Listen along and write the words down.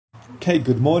Okay,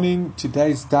 good morning.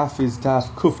 Today's daf is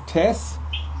daf Kuf Tes.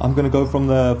 I'm going to go from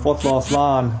the fourth last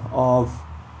line of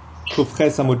Kuf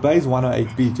Ches Amud Beis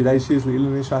 108b. Today's shoes were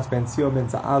Ilu Nishmas ben Tzio ben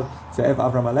Za'al Ze'ev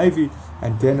Avram Alevi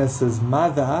and Dennis's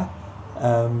mother,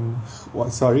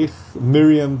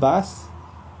 Miriam Bas.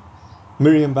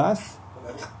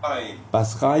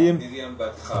 Bas Chaim. Miriam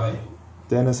Bat Chaim.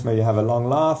 Dennis, may you have a long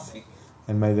life,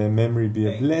 and may their memory be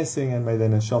a blessing, and may their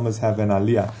neshamas have an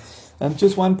aliyah.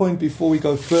 Just one point before we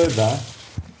go further.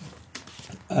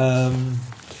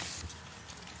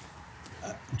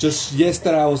 Just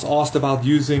yesterday I was asked about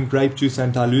using grape juice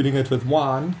and diluting it with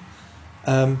wine.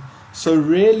 So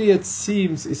really it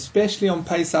seems, especially on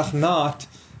Pesach night,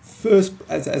 first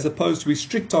as opposed to be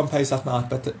strict on Pesach night,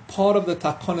 but part of the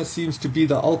takana seems to be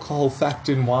the alcohol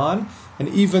factor in wine, and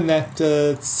even that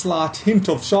slight hint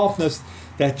of sharpness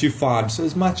that you find. So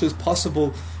as much as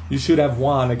possible, you should have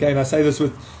wine. Again, I say this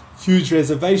with huge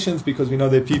reservations because we know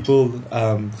there are people,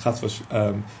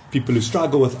 people who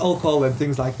struggle with alcohol and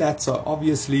things like that. So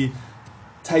obviously,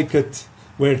 take it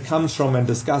where it comes from and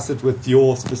discuss it with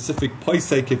your specific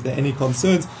posek if there are any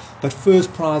concerns. But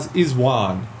first prize is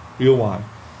wine, real wine,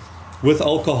 with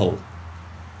alcohol.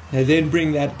 They then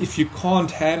bring that if you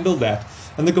can't handle that.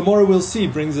 And the Gemara, we'll see,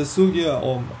 brings a sugya,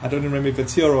 or I don't remember if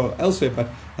it's here or elsewhere, but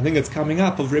I think it's coming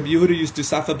up, of Rabbi Yehuda used to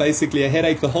suffer basically a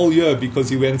headache the whole year because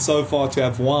he went so far to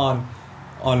have wine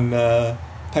on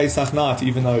Pesach night,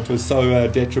 even though it was so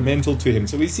detrimental to him.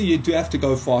 So we see you do have to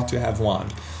go far to have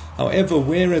wine. However,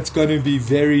 where it's going to be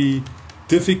very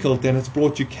difficult, then it's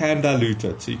brought, you can dilute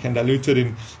it. So you can dilute it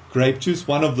in grape juice.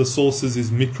 One of the sources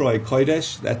is Mikro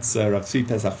Kodesh, that's Rav Tzvi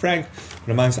Pesach Frank. And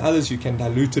amongst others, you can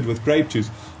dilute it with grape juice.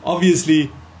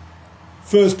 Obviously,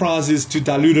 first prize is to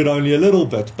dilute it only a little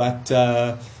bit, but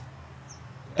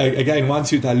again,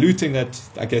 once you're diluting it,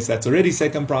 I guess that's already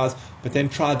second prize, but then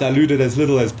try dilute it as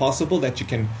little as possible that you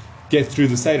can get through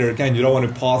the Seder. Again, you don't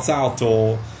want to pass out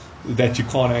or that you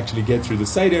can't actually get through the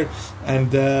Seder,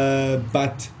 and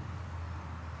but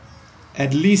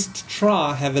at least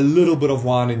try have a little bit of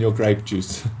wine in your grape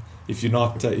juice if you're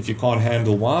not if you can't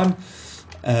handle wine.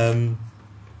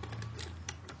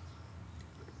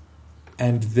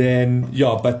 And then,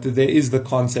 but there is the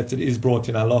concept, it is brought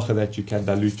in halacha that you can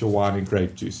dilute your wine in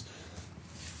grape juice.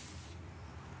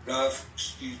 Rav,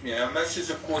 excuse me, how much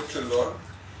is a quarter lot?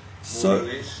 So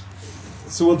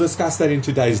we'll discuss that in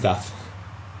today's daf.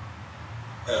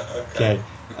 Okay.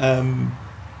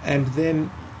 And then,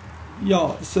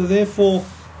 so therefore,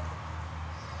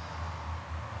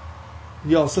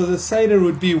 so the Seder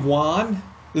would be wine.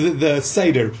 The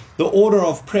Seder, the order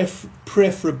of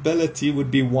preferability would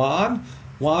be wine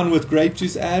with grape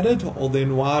juice added, or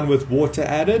then wine with water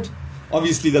added.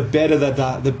 Obviously, the better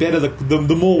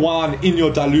the more wine in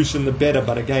your dilution, the better.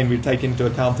 But again, we take into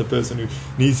account the person who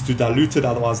needs to dilute it,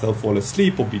 otherwise they'll fall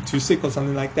asleep or be too sick or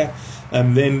something like that.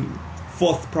 And then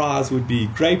fourth prize would be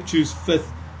grape juice, fifth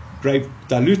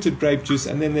diluted grape juice,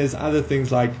 and then there's other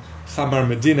things like Chamar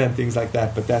Medina and things like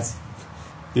that. But that's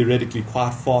theoretically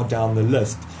quite far down the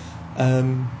list.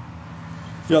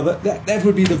 That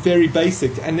would be the very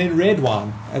basic. And then red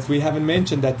wine, as we haven't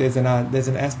mentioned, that there's an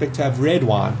aspect to have red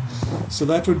wine. So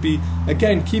that would be,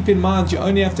 again, keep in mind you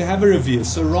only have to have a reviis.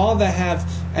 So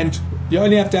you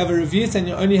only have to have a reviis, and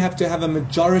you only have to have a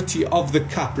majority of the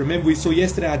cup. Remember, we saw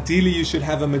yesterday, ideally you should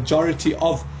have a majority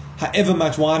of however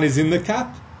much wine is in the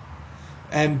cup.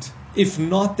 And if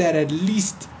not that, at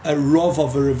least a rov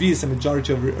of a reviis, a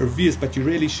majority of a reviis, but you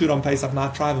really should on Pesach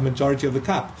night try a majority of the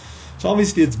cup. So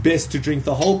obviously it's best to drink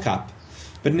the whole cup.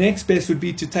 But next best would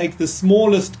be to take the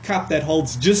smallest cup that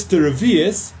holds just a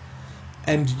reviis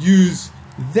and use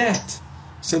that,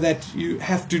 so that you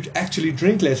have to actually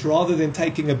drink less, rather than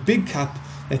taking a big cup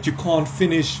that you can't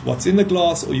finish what's in the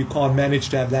glass, or you can't manage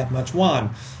to have that much wine.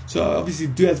 So obviously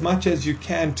do as much as you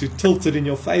can to tilt it in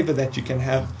your favor that you can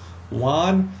have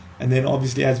wine. And then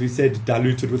obviously, as we said,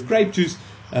 diluted with grape juice,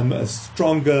 a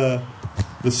stronger,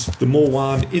 the more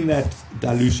wine in that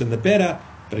dilution, the better.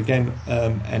 But again,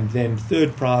 and then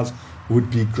third prize would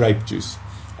be grape juice.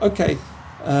 Okay,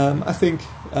 I think,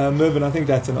 Mervyn, I think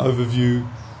that's an overview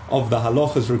of the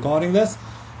halachas regarding this.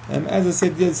 As I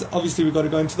said, yes, obviously we've got to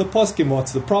go into the poskim.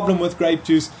 What's the problem with grape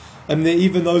juice? And there are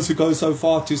even those who go so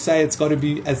far to say it's got to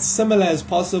be as similar as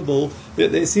possible.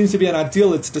 There seems to be an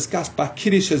ideal. It's discussed by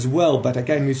Kiddush as well, but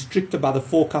again, we're stricter by the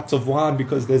 4 cups of wine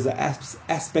because there's an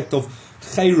aspect of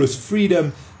chayrus,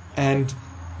 freedom, and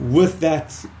with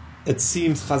that, it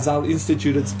seems Chazal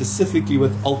instituted specifically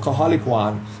with alcoholic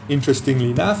wine,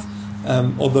 interestingly enough,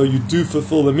 although you do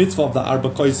fulfill the mitzvah of the arba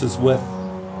koises with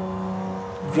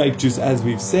grape juice, as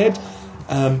we've said.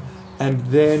 And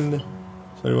then,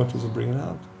 sorry, what was I bringing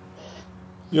out?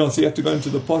 So you have to go into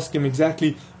the poskim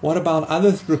exactly. What about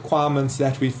other requirements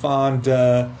that we found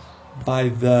by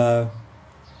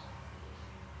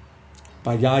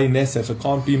yayin nesef? It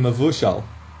can't be mavushal.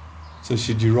 So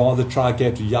should you rather try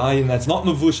get yayin that's not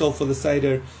mavushal for the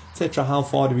seder, etc.? How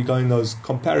far do we go in those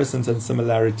comparisons and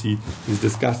similarity is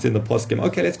discussed in the poskim?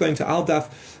 Okay, let's go into al daf.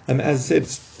 As I said,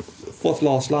 fourth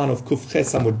last line of Kuf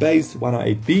Ches Amud Beis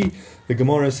 108b. The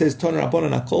Gemara says, "Ton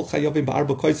Rabbanan akol chayovim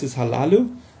ba'arba koises halalu,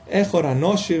 echod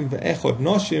anoshim ve'echod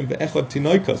noshim ve'echod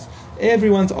tinoikos."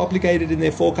 Everyone's obligated in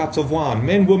their 4 cups of wine,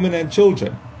 men, women, and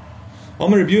children.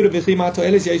 Omer Rabbi Yehuda v'chi ma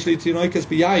to'eles yesh li tinoikos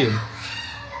b'yayin.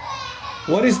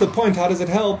 What is the point? How does it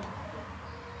help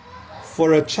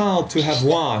for a child to have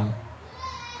wine?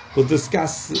 We'll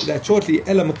discuss that shortly.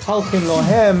 Ela mekalchin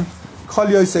lohem kol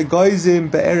yosei goizim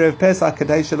be'erev Pesach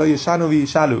kadei shelo yeshanu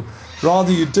v'yishalu.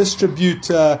 Rather, you distribute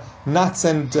nuts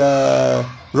and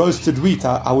roasted wheat.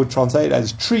 I would translate it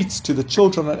as treats to the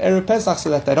children on erev Pesach so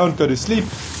that they don't go to sleep.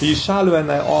 V'yishalu, and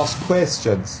they ask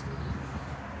questions.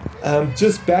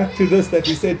 Just back to this that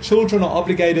we said children are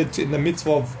obligated in the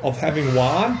mitzvah of having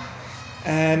wine.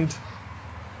 And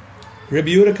Rabbi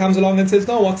Yehuda comes along and says,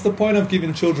 no, what's the point of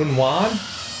giving children wine?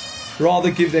 Rather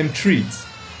give them treats.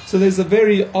 So there's a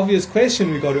very obvious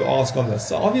question we've got to ask on this.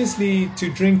 So obviously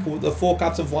to drink the 4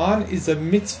 cups of wine is a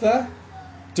mitzvah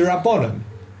d'Rabbanan.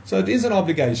 So it is an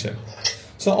obligation.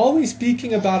 So are we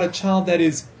speaking about a child that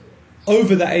is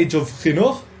over the age of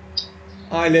chinuch?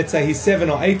 Let's say he's 7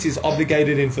 or 8, is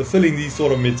obligated in fulfilling these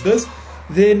sort of mitzvahs.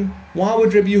 Then why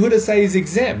would Rabbi Yehuda say he's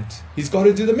exempt? He's got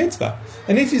to do the mitzvah.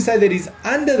 And if you say that he's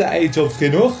under the age of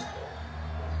chinuch,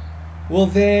 well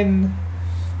then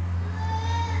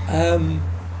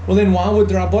why would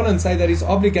the Rabbanan say that he's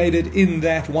obligated in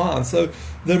that wine? So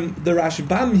the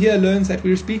Rashbam here learns that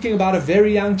we're speaking about a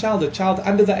very young child, a child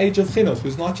under the age of chinuch,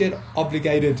 who's not yet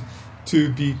obligated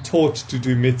to be taught to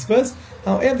do mitzvahs.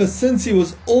 However, since he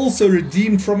was also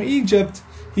redeemed from Egypt,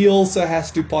 he also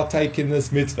has to partake in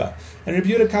this mitzvah. And Rabbi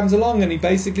Yehuda comes along and he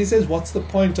basically says, what's the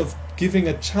point of giving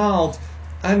a child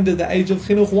under the age of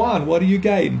chinuch wine? What do you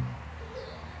gain?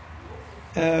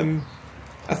 I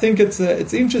think it's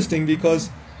interesting because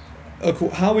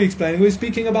how we explain it, we're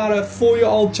speaking about a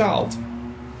 4-year-old child.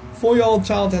 4-year-old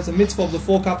child has a mitzvah of the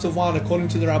 4 cups of wine according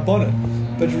to the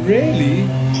Rabbanan. But really,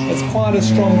 it's quite a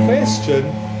strong question.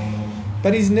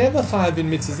 But he's never chayav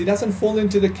in mitzvahs. He doesn't fall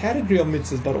into the category of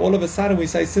mitzvahs. But all of a sudden we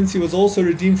say, since he was also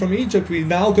redeemed from Egypt, we're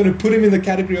now going to put him in the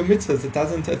category of mitzvahs.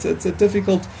 It's a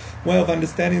difficult way of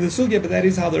understanding the sugya, but that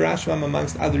is how the Rashbam,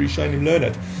 amongst other Rishonim, learn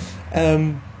it.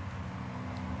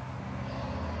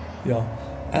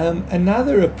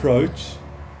 Another approach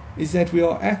is that we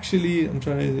are actually, I'm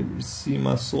trying to see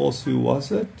my source, who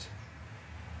was it?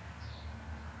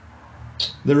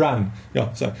 The Ran.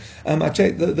 I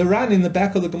checked the Ran in the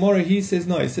back of the Gemara. He says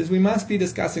no. He says we must be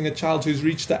discussing a child who's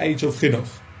reached the age of chinuch,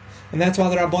 and that's why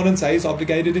the Rabbanan say he's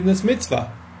obligated in this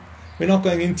mitzvah. We're not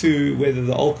going into whether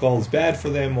the alcohol is bad for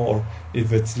them or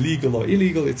if it's legal or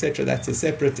illegal, etc. That's a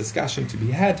separate discussion to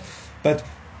be had. But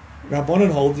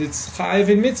Rabbanan holds it's chayav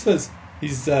in mitzvahs.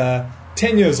 He's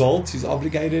 10 years old. He's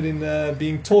obligated in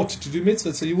being taught to do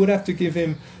mitzvahs. So you would have to give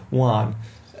him wine.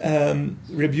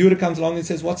 Rabbi Yehuda comes along and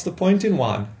says, what's the point in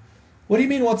wine? What do you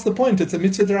mean, what's the point? It's a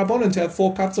mitzvah d'Rabbanan to have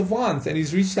 4 cups of wine, and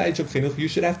he's reached the age of chinuch, you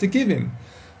should have to give him.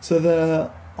 So the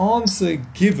answer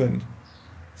given,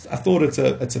 I thought it's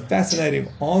a fascinating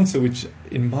answer, which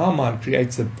in my mind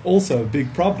creates also a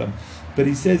big problem. But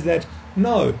he says that,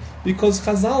 no, because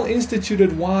Chazal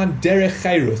instituted wine derech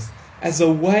cherus, as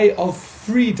a way of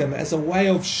freedom, as a way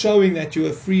of showing that you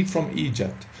are freed from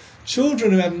Egypt.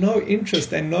 Children who have no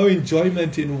interest and no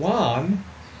enjoyment in wine,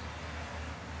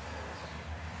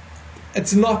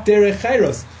 it's not derech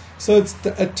cherus. So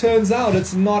it turns out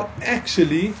it's not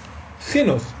actually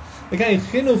chinuch. Again,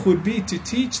 chinuch would be to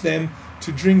teach them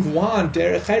to drink wine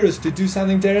derech cherus, to do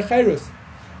something derech cherus.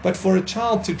 But for a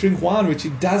child to drink wine which he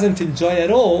doesn't enjoy at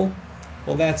all,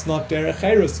 well, that's not derech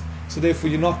cherus. So therefore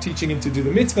you're not teaching him to do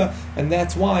the mitzvah, and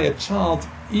that's why a child,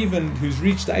 even who's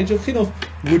reached the age of chinuch,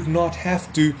 would not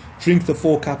have to drink the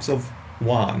 4 cups of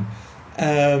wine.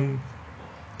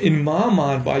 In my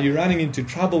mind, why you're running into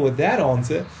trouble with that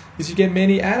answer is you get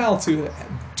many adults who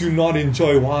do not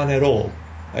enjoy wine at all.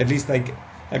 At least I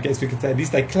guess we could say, at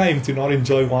least they claim to not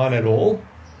enjoy wine at all.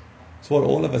 So what,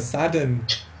 all of a sudden,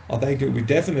 we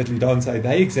definitely don't say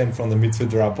they exempt from the mitzvah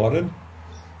d'Rabbanan.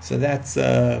 So that's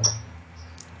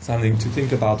something to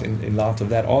think about in light of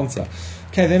that answer.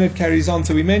 Okay, then it carries on.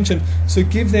 So we mentioned, so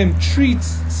give them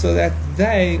treats so that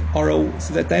they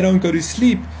don't go to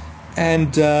sleep,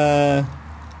 and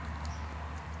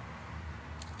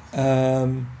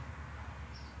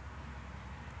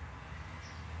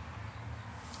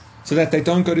so that they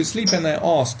don't go to sleep and they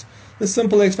asked. The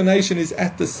simple explanation is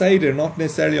at the Seder, not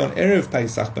necessarily on Erev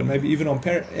Pesach, but maybe even on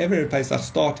Erev Pesach,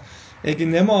 start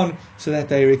egging them on so that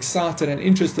they are excited and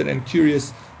interested and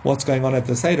curious what's going on at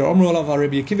the Seder. Rabbi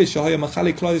Akiva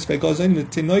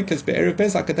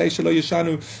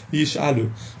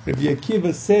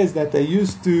says that they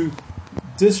used to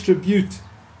distribute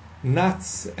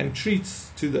nuts and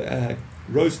treats to the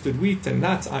roasted wheat and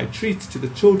nuts, treats to the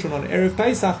children on Erev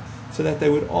Pesach, so that they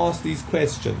would ask these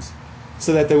questions,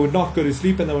 so that they would not go to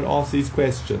sleep and they would ask these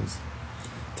questions.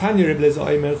 Tanya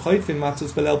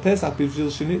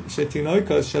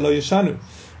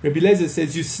Rabbi Lezer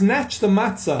says you snatch the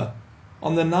matzah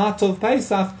on the night of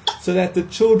Pesach so that the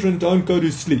children don't go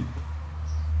to sleep,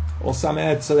 or some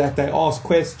add so that they ask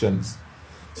questions.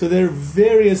 So there are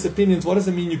various opinions. What does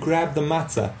it mean you grab the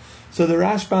matzah? So the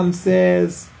Rashbam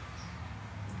says,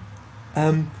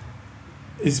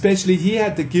 especially he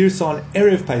had the girsa on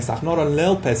Erev Pesach, not on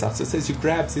Leil Pesach. So it says he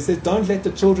says don't let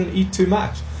the children eat too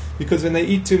much, because when they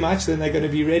eat too much then they're going to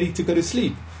be ready to go to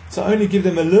sleep. So only give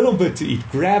them a little bit to eat.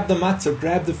 Grab the matzah,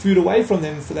 grab the food away from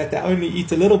them so that they only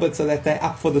eat a little bit so that they're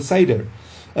up for the Seder.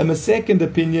 A second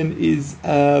opinion is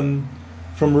from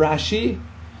Rashi.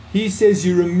 He says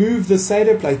you remove the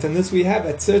Seder plate, and this we have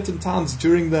at certain times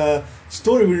during the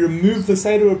story. We remove the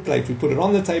Seder plate, we put it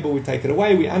on the table, we take it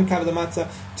away, we uncover the matzah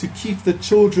to keep the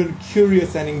children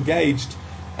curious and engaged.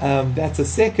 That's a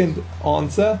second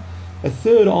answer. A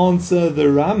third answer, the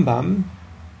Rambam.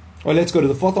 Well, let's go to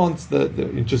the fourth answer.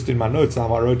 Just in my notes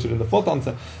now, I wrote it in the fourth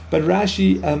answer. But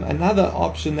Rashi, another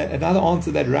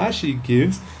answer that Rashi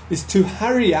gives is to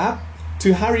hurry up,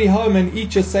 to hurry home and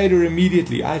eat your Seder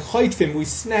immediately. We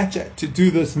snatch it to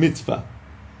do this mitzvah.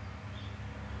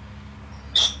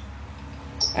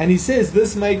 And he says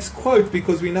this makes quote,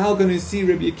 because we're now going to see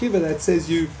Rabbi Akiva that says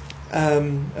you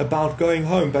about going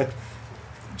home. But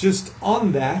just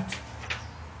on that,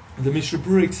 the Mishnah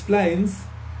Berurah explains.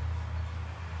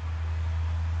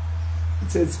 It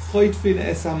says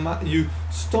you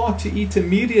start to eat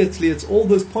immediately. It's all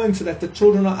those points so that the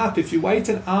children are up. If you wait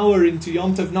an hour into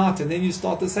Yom Tov night and then you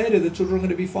start the Seder, the children are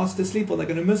going to be fast asleep or they're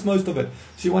going to miss most of it.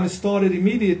 So you want to start it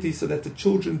immediately so that the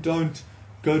children don't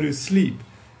go to sleep.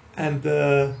 And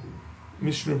the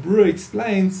Mishnah Berurah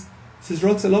explains, says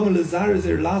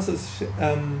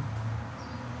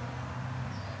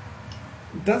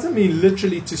doesn't mean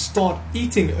literally to start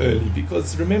eating early,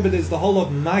 because remember there's the whole of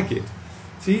Magid.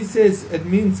 So he says it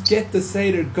means get the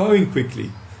Seder going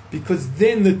quickly, because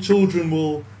then the children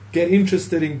will get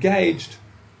interested, engaged,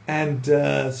 and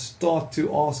start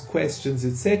to ask questions,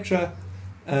 etc.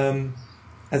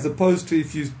 As opposed to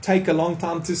if you take a long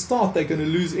time to start, they're going to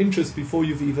lose interest before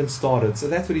you've even started. So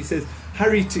that's what he says.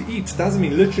 Hurry to eat doesn't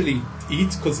mean literally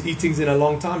eat, because eating's in a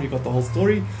long time. You've got the whole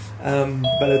story,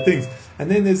 but it things. And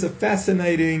then there's a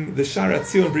fascinating. The Sharat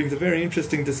Zion brings a very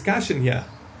interesting discussion here.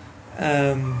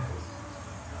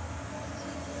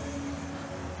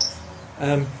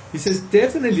 He says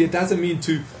definitely it doesn't mean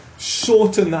to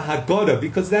shorten the Haggadah,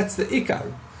 because that's the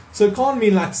Ikar. So it can't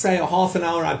mean like say a half an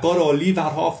hour Haggadah or leave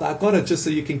out half the Haggadah just so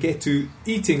you can get to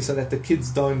eating so that the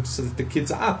kids are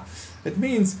up. It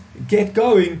means get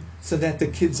going so that the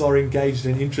kids are engaged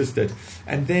and interested.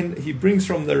 And then he brings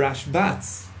from the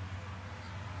Rashbats,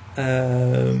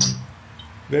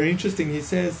 very interesting, he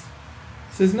says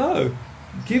no,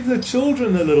 give the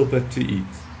children a little bit to eat.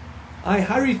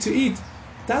 Hurry to eat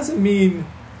doesn't mean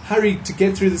hurry to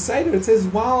get through the Seder. It says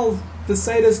while the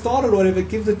Seder started or whatever,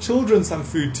 give the children some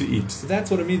food to eat. So that's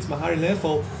what it means, Mahari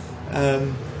Lechol,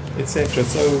 etc.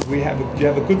 So you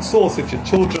have a good source if your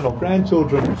children or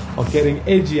grandchildren are getting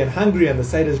edgy and hungry and the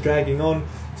Seder is dragging on.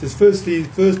 It says first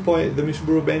point the Mishnah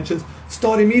Berurah mentions,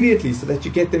 start immediately so that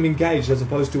you get them engaged as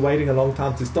opposed to waiting a long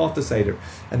time to start the Seder.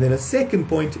 And then a second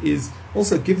point is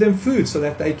also give them food so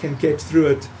that they can get through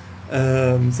it,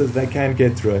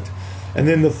 And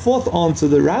then the fourth answer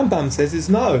the Rambam says is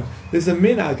no. There's a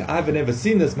minhag. I've never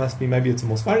seen this. Maybe it's a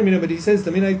more Sfari minhag, but he says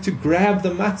the minhag to grab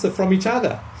the matzah from each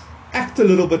other. Act a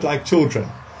little bit like children,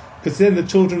 because then the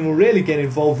children will really get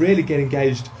involved, really get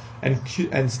engaged,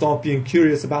 and start being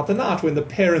curious about the night when the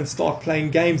parents start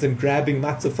playing games and grabbing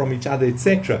matzah from each other,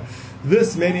 etc.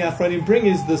 This many Achronim bring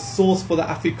is the source for the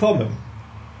afikomen.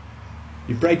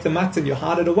 You break the matzah and you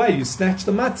hide it away. You snatch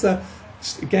the matzah.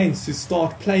 Again, to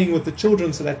start playing with the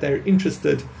children so that they're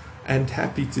interested and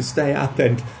happy to stay up,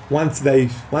 and once their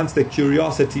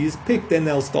curiosity is piqued, then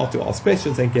they'll start to ask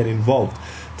questions and get involved.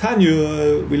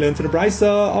 Tanya, we learned in the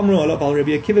Brisa, Amru Alav al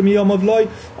Rabbi Akiva miyom avloi,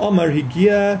 Amar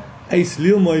higia eis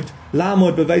lilmoid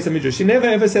lamod beveis midrash. She never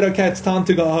ever said, okay, it's time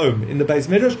to go home in the Beis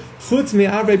Midrash. Chutz mi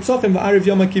arvei psachim v'ariv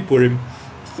Yom Kippurim.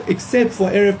 except for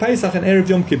Erev Pesach and Erev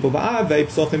Yom Kippur.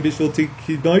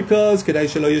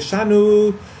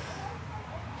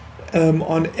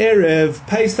 On Erev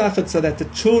Pesach, it's so that the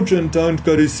children don't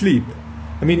go to sleep.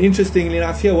 I mean, interestingly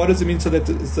enough here, what does it mean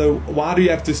so why do you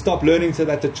have to stop learning so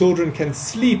that the children can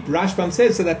sleep? Rashbam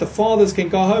says so that the fathers can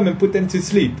go home and put them to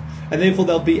sleep, and therefore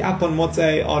they'll be up on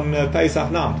Motzei on Pesach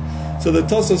night. So the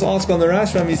Tosfos ask on the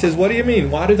Rashbam, he says, what do you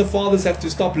mean? Why do the fathers have to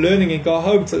stop learning and go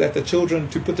home so that to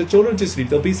put the children to sleep?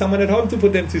 There'll be someone at home to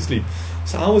put them to sleep.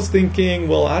 So I was thinking,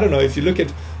 well, I don't know, if you look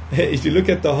at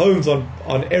the homes on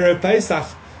Erev Pesach,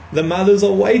 the mothers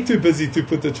are way too busy to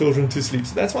put the children to sleep.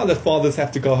 So that's why the fathers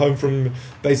have to go home from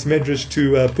Beis Medrash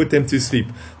to put them to sleep.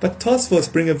 But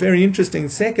Tosfos bring a very interesting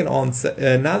second answer,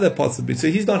 another possibility. So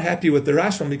he's not happy with the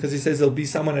Rashbam because he says there'll be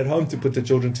someone at home to put the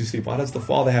children to sleep. Why does the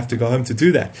father have to go home to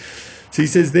do that? So he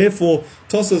says, therefore,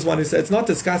 Tosfos one is it's not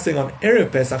discussing on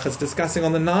Erev Pesach, it's discussing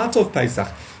on the night of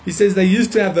Pesach. He says they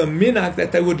used to have a minhag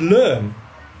that they would learn.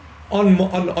 On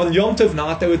Yom Tov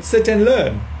night, they would sit and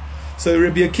learn. So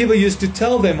Rabbi Akiva used to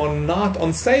tell them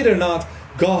on Seder night,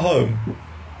 go home.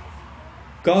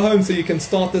 Go home so you can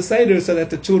start the Seder so that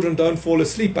the children don't fall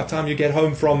asleep by the time you get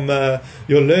home from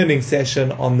your learning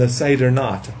session on the Seder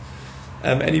night.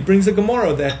 And he brings a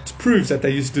Gemara that proves that they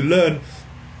used to learn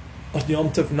on Yom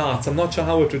Tov nights. I'm not sure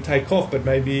how it would take off, but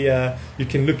maybe you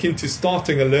can look into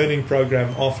starting a learning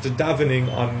program after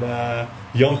davening on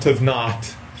Yom Tov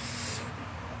night.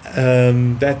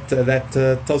 That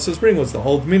Tosfos Spring was the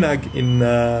old minhag in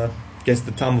I guess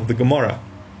the time of the Gemara.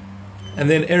 And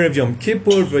then Erev Yom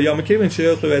Kippur, Yom Kippur and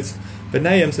Sheyochlu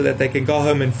B'nayim, so that they can go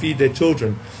home and feed their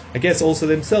children. I guess also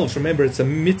themselves. Remember, it's a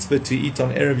mitzvah to eat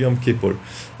on Erev Yom Kippur.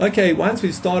 Okay, once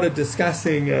we started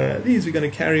discussing these, we're going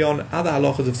to carry on other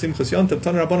halachas of Simchas Yom Tov.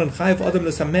 Tan Rabbanan Chayav Adam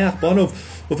L'Sameach Bonov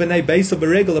Uvenei Beis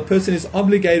Beregel. A person is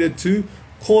obligated to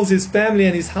cause his family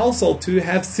and his household to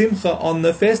have simcha on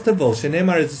the festival.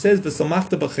 Shenemar, as it says,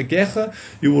 "V'samachta b'chagecha,"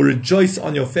 you will rejoice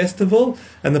on your festival.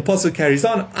 And the pasuk carries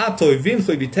on, "Atoy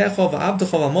vinchu b'techa v'abdecha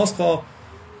v'moscha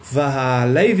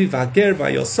v'halevi v'hager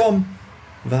v'yosom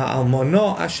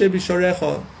v'almono asher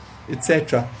b'shorecha,"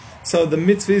 etc. So the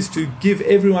mitzvah is to give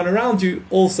everyone around you,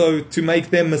 also to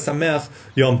make them mesameach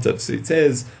Yom Tov. So it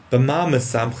says, "B'ma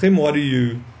mesamchim,"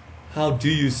 how do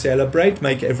you celebrate?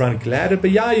 Make everyone glad.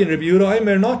 But Yayin, Rabbi Yehuda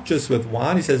Omer, not just with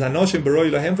wine. He says, Anoshim baroi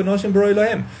lohem, v'noshim baroi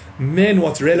lohem. Men,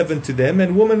 what's relevant to them,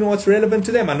 and women, what's relevant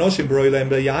to them. Anoshim baroi lohem,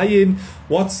 but Yayin,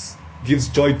 what gives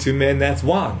joy to men, that's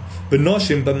wine.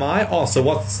 V'noshim b'mai, so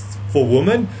what's for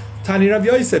women? Tani Rav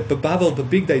Yosef, b'Bavel,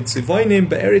 b'Bigdei Tzivoinim,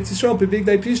 b'Eretz Yisrael,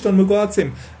 b'Bigdei Pishton,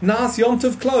 Mugoatzim. Nas Yom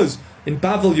Tov clothes. In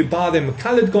Bavel you buy them a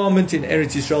colored garment, in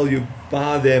Eretz Yisrael you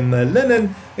buy them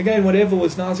linen. Again, whatever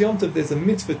was Nas Yom Tov, there's a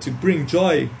mitzvah to bring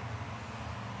joy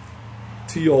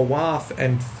to your wife,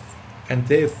 and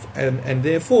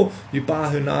therefore you buy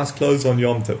her nice clothes on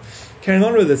Yom Tov. Carrying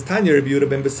on with this, Tanya Rabbi Yehuda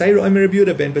ben Beseira, Omer Rabbi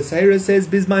Yehuda ben Beseira says,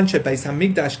 Bizman she Beis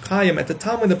Hamikdash Kayim, at the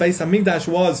time when the Beis Hamikdash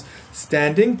was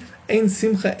standing, Ein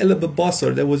Simcha Ela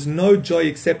B'Basar, there was no joy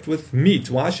except with meat.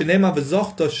 Why? Shenema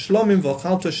v'zochta shlomim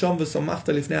v'chalta shom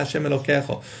v'somachta lifnei Hashem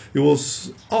Elokecha. You will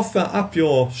offer up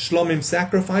your shlomim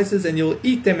sacrifices, and you'll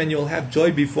eat them, and you'll have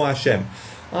joy before Hashem.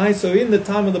 So in the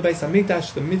time of the Beis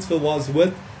Hamikdash, the mitzvah was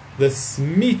with the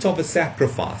meat of a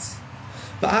sacrifice.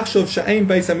 Nowadays that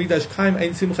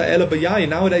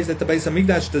the Beis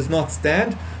Hamikdash does not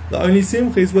stand, the only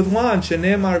simcha is with wine. As the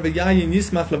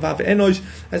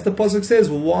pasuk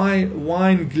says,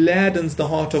 wine gladdens the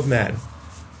heart of man.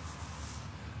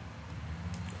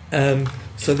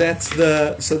 So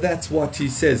that's what he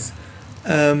says.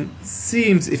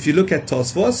 Seems, if you look at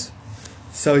Tosfos,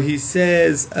 so he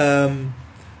says,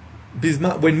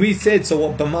 when we said, so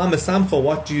what b'ma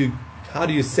mesamcha, how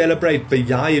do you celebrate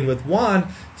b'yayin with wine?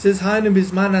 He says, "Hainu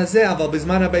bizman hazeh, aval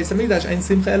bizman haBeis Hamikdash ein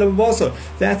simcha ela b'basar."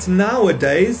 That's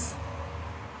nowadays,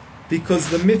 because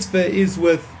the mitzvah is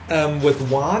with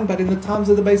wine. But in the times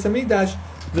of the Beis Hamikdash,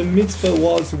 the mitzvah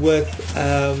was with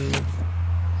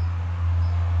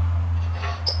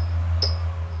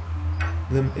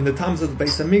in the times of the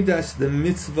Beis Hamikdash, the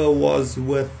mitzvah was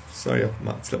with. Sorry, I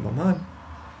might slip my mind.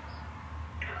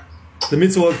 The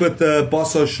mitzvah was with the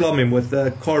basar shlomim, with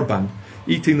the korban,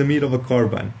 eating the meat of a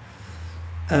korban.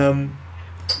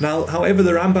 Now, however,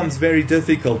 the Rambam's very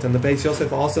difficult, and the Beis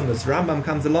Yosef asks him this. Rambam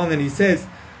comes along and he says,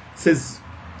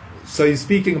 so he's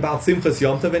speaking about Simchas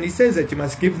Yom Tov, and he says that you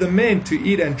must give the men to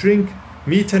eat and drink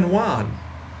meat and wine.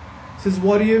 He says,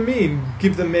 what do you mean,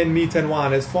 give the men meat and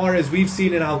wine? As far as we've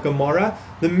seen in our Gemara,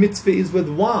 the mitzvah is with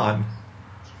wine.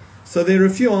 So there are a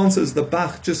few answers. The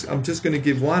Bach, I'm just going to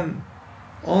give one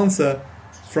answer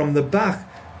from the Bach.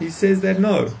 He says that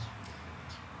no.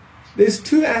 there's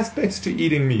two aspects to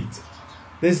eating meat.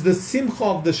 There's the simcha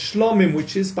of the shlomim,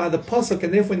 which is by the pasuk,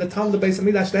 and therefore in the time of the Beis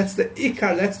Hamikdash, that's the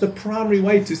ikar, that's the primary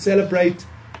way to celebrate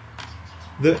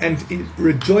and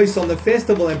rejoice on the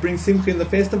festival and bring simcha in the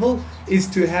festival, is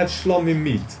to have shlomim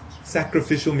meat,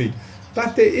 sacrificial meat.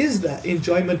 But there is the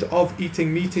enjoyment of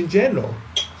eating meat in general.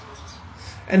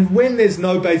 And when there's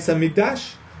no Beis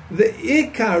Hamikdash, the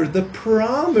ikar, the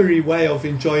primary way of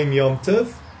enjoying Yom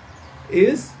Tov,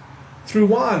 is through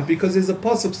wine, because there's a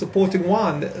pasuk supporting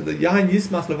wine, the yain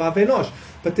yismach levav enosh.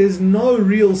 But there's no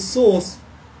real source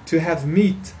to have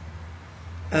meat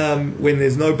when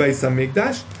there's no Beis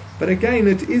Hamikdash. But again,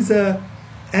 it is a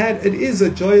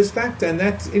joyous factor, and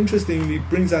that interestingly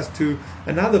brings us to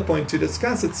another point to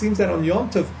discuss. It seems that on Yom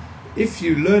Tov, if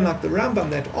you learn like the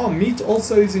Rambam that meat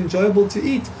also is enjoyable to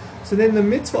eat, so then the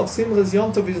mitzvah of Simchas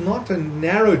Yom Tov is not a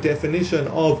narrow definition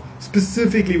of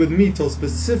specifically with meat or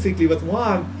specifically with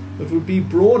wine. It would be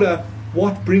broader.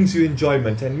 What brings you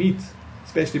enjoyment? And meat,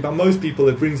 especially by most people,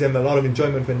 it brings them a lot of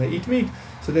enjoyment when they eat meat.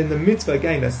 So then the mitzvah,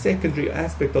 again, a secondary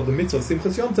aspect of the mitzvah of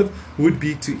Simchas Yom Tov would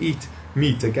be to eat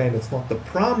meat. Again, it's not the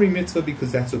primary mitzvah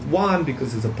because that's with wine,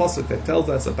 because there's a pasuk that tells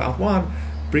us about wine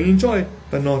bringing joy,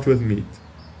 but not with meat.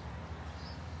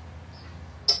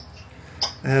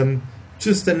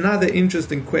 Just another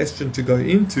interesting question to go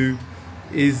into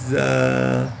is,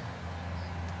 I'm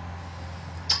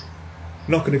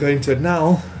not going to go into it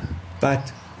now,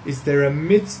 but is there a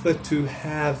mitzvah to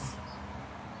have,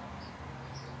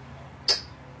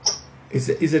 is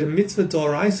it a mitzvah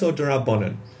d'oraisa or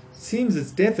d'rabbanan? Seems it's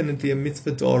definitely a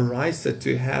mitzvah d'oraisa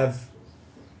to have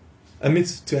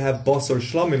basar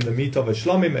shlomim, the meat of a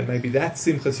shlomim, and maybe that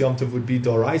Simchas Yom Tov would be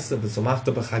d'oraisa,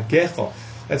 v'somachta b'chagecha.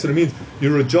 That's what it means.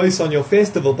 You rejoice on your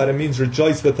festival, but it means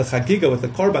rejoice with the chagiga, with the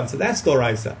korban. So that's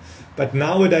d'oraisa. But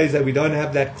nowadays that we don't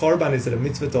have that korban, is it a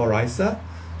mitzvah d'oraisa?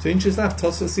 So interesting enough,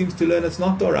 Tosfos seems to learn it's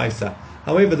not d'oraisa.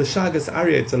 However, the Shagas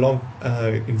Arya, it's a long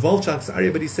involved Shagas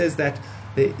Arya, but he says that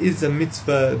there is a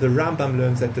mitzvah. The Rambam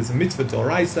learns that there's a mitzvah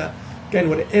d'oraisa. Again,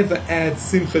 whatever adds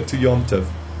simcha to Yom Tov.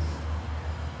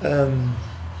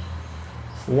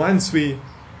 Once we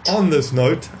on this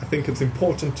note, I think it's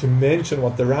important to mention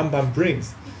what the Rambam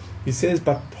brings. He says,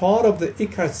 but part of the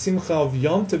Ikar Simcha of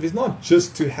Yom Tov is not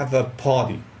just to have a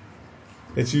party.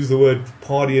 Let's use the word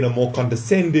party in a more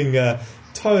condescending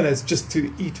tone, as just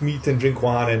to eat meat and drink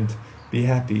wine and be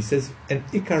happy. He says, an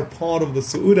Ikar part of the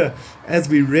Su'uda, as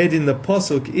we read in the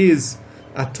Pasuk, is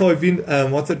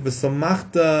V'samachta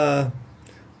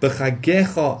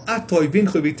b'chagecha atoy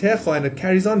vinchu b'techa, and it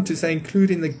carries on to say,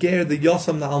 including the ger, the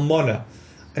yosam, the almona.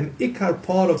 An ikar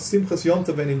part of Simchas Yom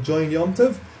Tov and enjoying Yom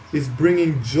Tov is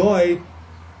bringing joy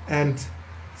and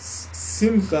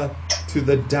simcha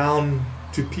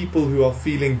to people who are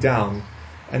feeling down.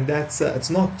 And that's it's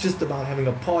not just about having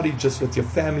a party just with your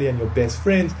family and your best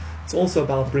friends. It's also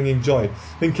about bringing joy.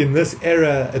 I think in this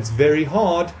era it's very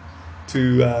hard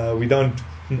to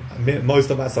most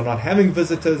of us are not having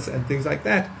visitors and things like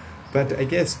that, but I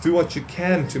guess do what you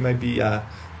can to maybe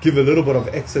give a little bit of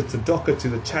extra tzedakah to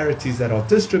the charities that are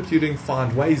distributing.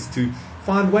 Find ways to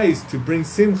bring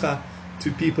simcha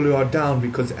to people who are down,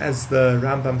 because as the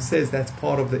Rambam says, that's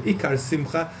part of the ikar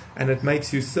simcha, and it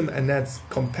makes you and that's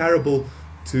comparable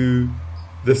to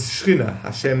the Shechina,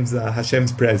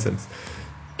 Hashem's presence.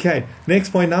 Okay, next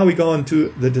point. Now we go on to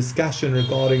the discussion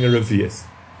regarding a reviis.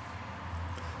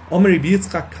 Omer Rabbi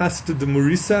Yitzchak kastu de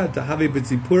Murisa de have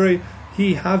b'tzipurei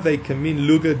he have kamin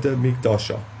luga de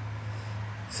mikdasha.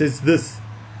 Says this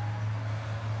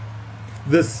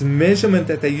measurement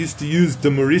that they used to use de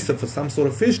Murisa for some sort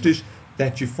of fish dish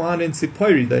that you find in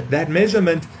Tzipori, that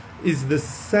measurement is the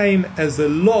same as a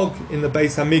log in the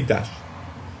Beis Hamikdash.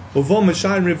 And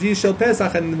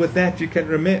with that you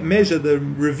can measure the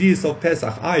reviis of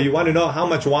Pesach. You want to know how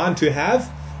much wine to have?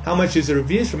 How much is a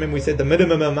reviis? Remember we said the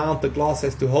minimum amount the glass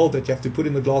has to hold that you have to put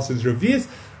in the glass is reviis.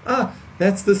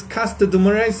 That's this kasta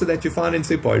d'moresa that you find in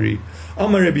Tzipori.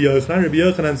 Amar Rabbi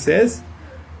Yochanan says,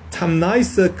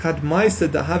 Tamnaisa kadmaisa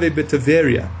dahave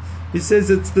b'Tiveria. He says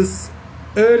it's this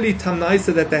early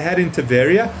Tamnaisa that they had in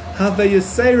Tiveria. Have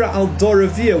Yisera al dor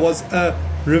revia was a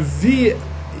revi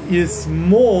is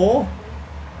more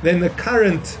than the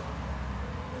current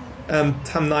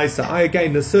Tamnaisa.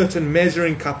 Again, a certain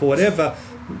measuring cup or whatever.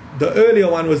 The earlier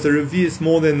one was the reviis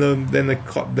more than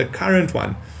the current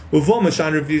one.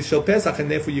 Reviis shel Pesach,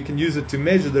 and therefore you can use it to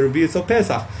measure the reviis of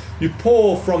Pesach. You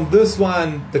pour from this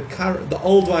one, the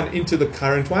old one, into the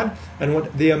current one, and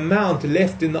what the amount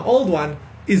left in the old one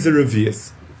is a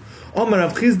reviis.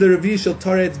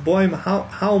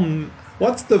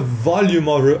 What's the volume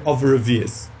of a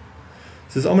reviis?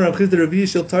 says Omer Rav Chisda reviis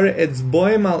shel Torah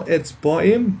etzboim al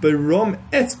etzboim berom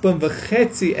etzba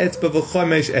v'chetzi etzba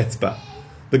v'chomesh etzba.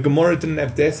 The Gemara didn't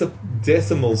have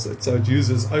decimals, so it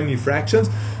uses only fractions.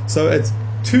 So it's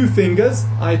 2 fingers,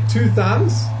 2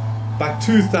 thumbs, by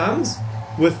 2 thumbs,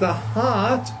 with the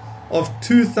height of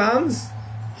 2 thumbs,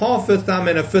 half a thumb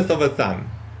and a fifth of a thumb.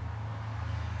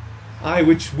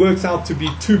 Which works out to be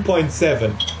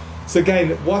 2.7. So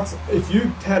again, if you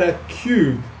had a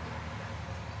cube,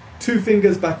 2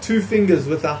 fingers by 2 fingers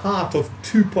with a height of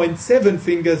 2.7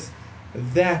 fingers,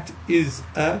 that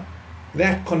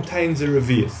contains a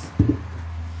reviis.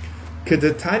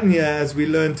 Kedatanya, as we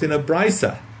learnt in a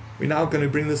brisa, we're now going to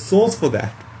bring the source for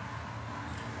that.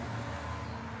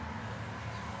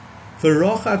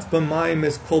 V'rochatz b'mayim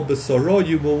is called b'soro.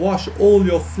 You will wash all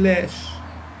your flesh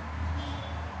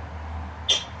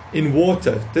in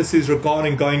water. This is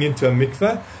regarding going into a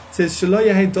mikveh. It says shelo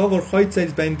yehei davar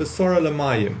choitzeis bein b'soro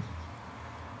l'mayim.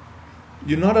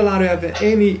 You're not allowed to have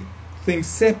anything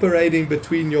separating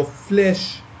between your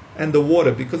flesh and the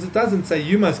water, because it doesn't say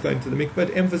you must go into the mikveh.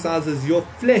 It emphasizes your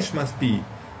flesh must be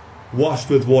washed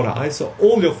with water. So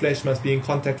all your flesh must be in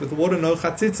contact with the water. No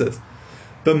chatzitzas.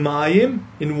 B'mayim,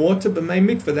 in water, b'may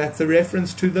mikveh. That's a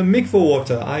reference to the mikveh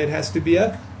water. It has to be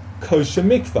a kosher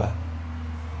mikveh.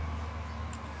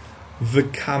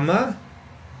 V'kama.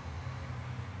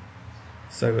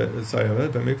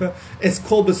 It's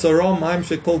called b'sorah mayim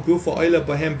shekol gufa oila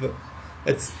b'hem.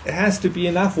 It has to be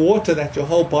enough water that your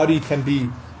whole body can be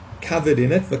covered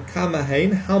in it. V'kama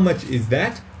hein. How much is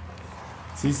that?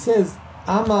 So he says,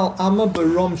 amal amma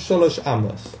barom sholosh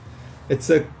amos.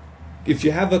 If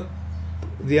you have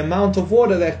the amount of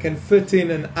water that can fit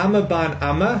in an amma by an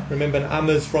amma. Remember, an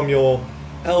amma is from your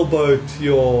elbow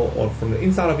to or from the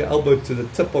inside of your elbow to the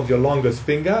tip of your longest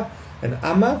finger. An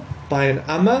amma by an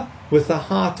amma with a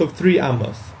height of 3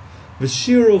 amos.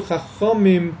 V'shiru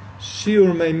chachomim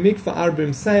shiur mei mikvah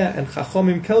arbim seah, and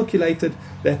chachomim calculated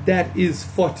that is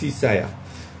 40 seah.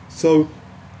 So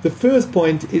the first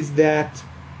point is that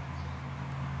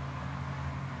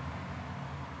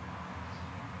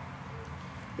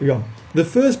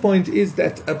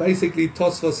basically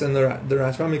Tosfos and the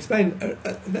Rashbam explain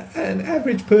an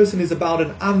average person is about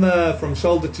an amma from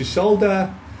shoulder to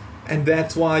shoulder, and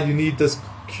that's why you need this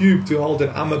cube to hold an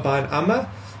amma by an amma,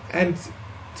 and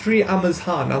 3 ammas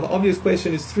high. Now the obvious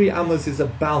question is 3 ammas is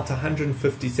about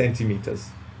 150 centimeters.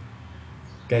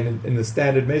 Again, in the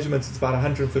standard measurements, it's about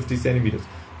 150 centimeters.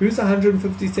 Who's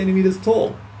 150 centimeters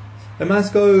tall? They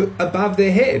must go above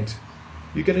their head.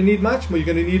 You're going to need much more. You're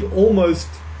going to need almost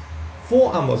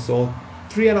 4 amos or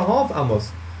 3.5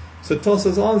 amos. So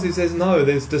Tosfos answers, he says, no,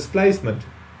 there's displacement.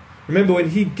 Remember, when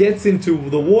he gets into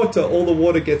the water, all the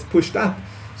water gets pushed up.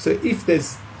 So if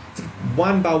there's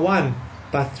 1 by 1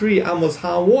 by 3 amos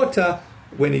high water,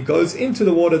 when he goes into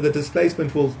the water, the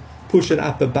displacement will push it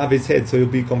up above his head, so he'll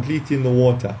be completely in the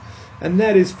water. And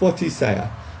that is 40 seah.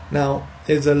 Now,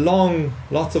 there's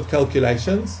lots of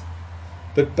calculations,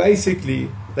 but basically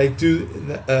they do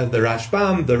the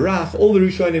Rashbam, the Rach, all the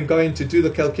Rishonim go in to do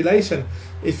the calculation.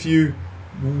 If you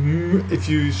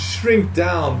shrink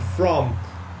down from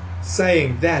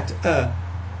saying that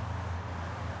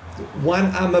 1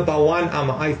 amma by 1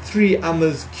 amma, 3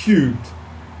 ammas cubed,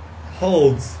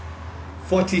 holds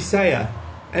 40 seah,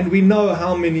 and we know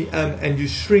how many, and you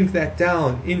shrink that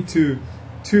down into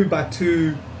 2 by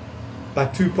 2 by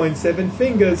 2.7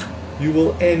 fingers, you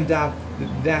will end up,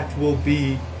 that will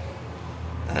be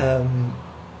a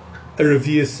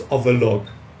reviis of a log,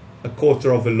 a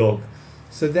quarter of a log.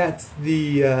 So that's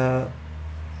the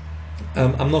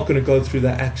I'm not going to go through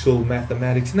the actual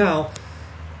mathematics now,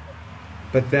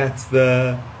 but that's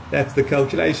the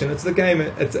calculation. It's the game.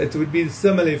 It would be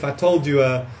similar if I told you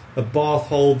a bath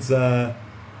holds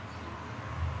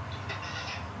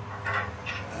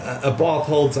a bath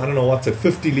holds, I don't know what's it,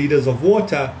 50 liters of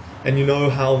water, and you know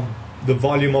how the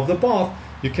volume of the bath,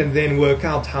 you can then work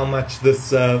out how much this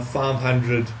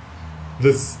 500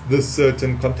 this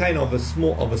certain container of a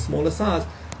smaller size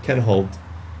can hold.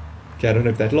 Okay, I don't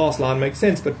know if that last line makes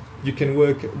sense, but you can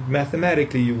work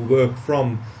mathematically. You work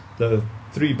from the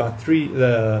 3 by 3,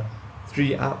 the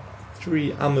 3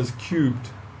 ammas cubed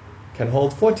can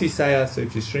hold 40 seah. So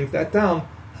if you shrink that down,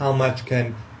 how much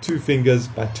can 2 fingers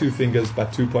by 2 fingers by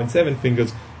 2.7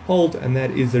 fingers hold? And that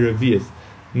is a reviis.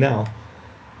 Now,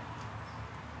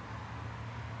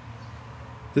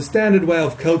 the standard way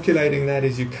of calculating that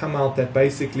is you come out that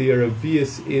basically a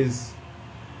reviis is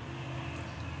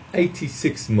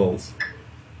 86 mils.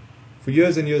 For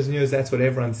years and years and years, that's what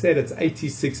everyone said. It's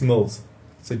 86 mils.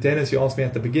 So Dennis, you asked me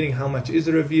at the beginning, how much is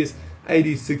a reviis?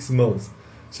 86 mils.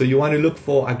 So you want to look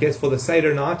for, I guess, for the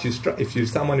Seder night, if you're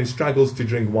someone who struggles to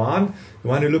drink wine, you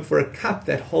want to look for a cup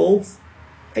that holds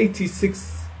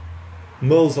 86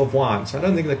 mils of wine. So I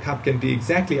don't think the cup can be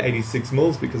exactly 86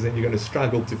 mils, because then you're going to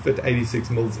struggle to fit 86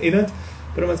 mils in it,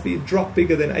 but it must be a drop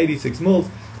bigger than 86 mils,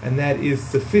 and that is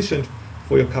sufficient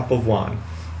for your cup of wine.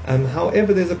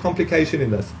 However, there's a complication in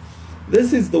this.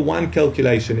 This is the one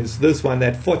calculation, is this one,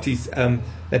 that 40,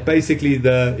 that basically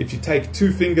if you take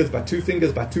 2 fingers by 2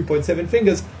 fingers by 2.7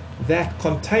 fingers, that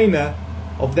container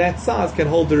of that size can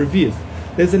hold the reviis.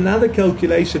 There's another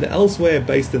calculation elsewhere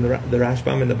based in the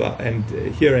Rashbam and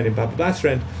here and in Baba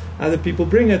Basra, and other people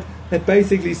bring it, that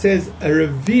basically says a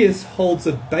reviis holds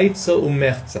a beitza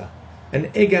umechza, an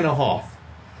egg and a half.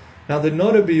 Now the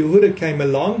Noda B'Yehuda came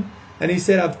along and he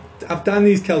said, I've done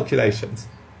these calculations,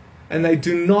 and they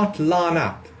do not line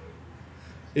up.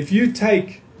 If you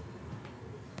take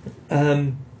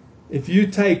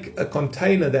a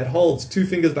container that holds 2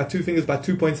 fingers by 2 fingers by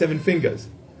 2.7 fingers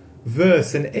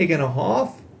versus an egg and a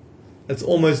half, it's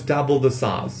almost double the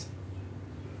size.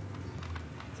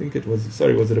 I think it was,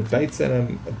 was it a beitza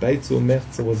and a beitza or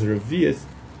mechza, was a reviis?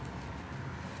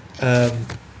 So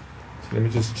let me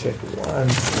just check one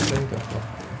second.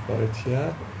 I've got it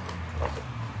here.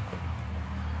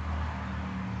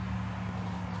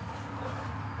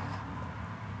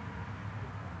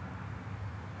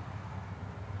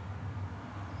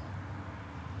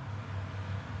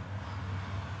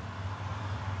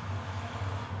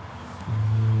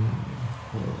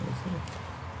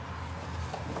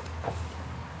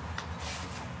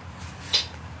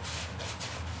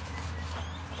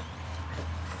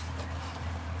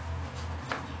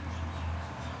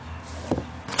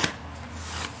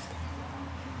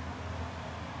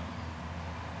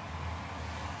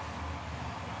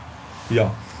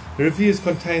 Yeah, the reviis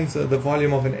contains the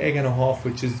volume of an egg and a half,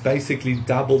 which is basically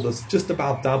just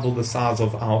about double the size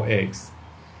of our eggs.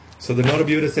 So the Noda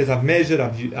B'Yehuda says, I've measured,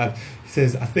 he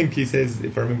says,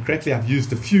 if I remember correctly, I've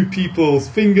used a few people's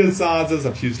finger sizes,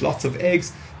 I've used lots of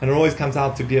eggs, and it always comes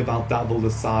out to be about double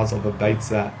the size of a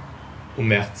beitza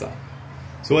umerza.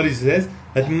 So what he says,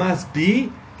 it must be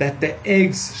that the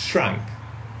eggs shrunk.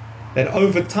 That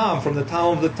over time, from the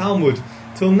time of the Talmud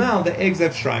till now, the eggs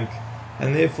have shrunk.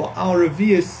 And therefore our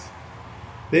reviis,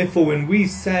 when we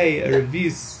say a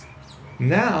reviis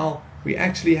now, we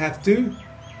actually have to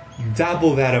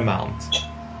double that amount.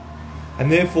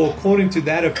 And therefore, according to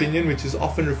that opinion, which is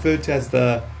often referred to as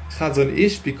the Chazon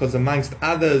Ish, because amongst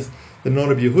others, the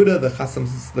Noda B'Yehuda, the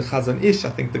Chazon Ish, I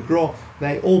think the Gra,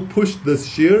 they all pushed this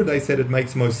shear. They said it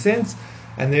makes most sense,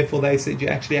 and therefore they said you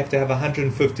actually have to have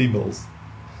 150 mils.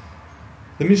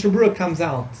 The Mishnah Berurah comes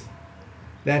out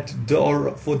that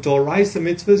for Doraisa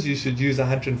mitzvahs you should use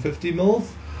 150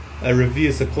 mils, a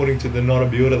reviis according to the Noda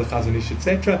B'Yehuda, the Chazon Ish,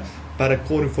 etc. But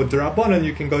according for D'Rabbanan,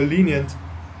 you can go lenient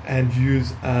and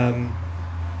use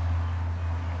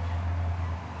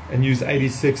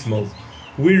 86 mils.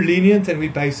 We're lenient and we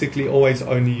basically always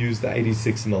only use the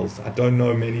 86 mils. I don't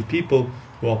know many people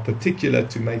who are particular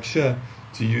to make sure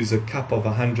to use a cup of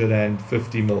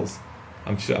 150 mils.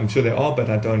 I'm sure there are, but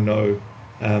I don't know.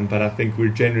 But I think we're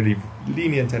generally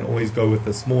lenient and always go with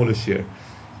the smaller shear.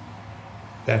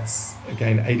 That's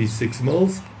again 86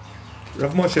 mils.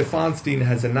 Rav Moshe Feinstein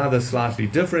has another slightly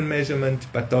different measurement,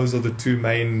 but those are the two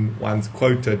main ones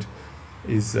quoted.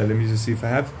 Let me just see if I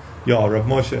have. Yeah, Rav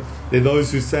Moshe. There are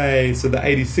those who say, so the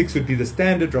 86 would be the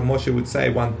standard. Rav Moshe would say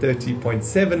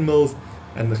 130.7 mils,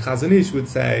 and the Chazon Ish would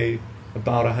say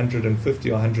about 150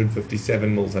 or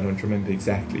 157 mils. I don't remember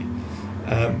exactly.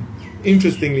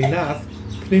 Interestingly enough,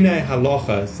 Pninei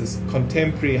Halacha, this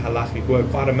contemporary halachic work,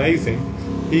 quite amazing.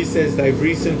 He says they've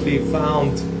recently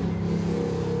found,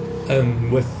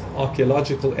 with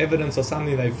archaeological evidence or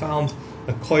something, they found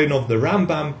a coin of the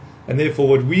Rambam, and therefore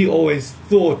what we always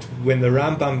thought when the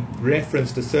Rambam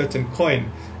referenced a certain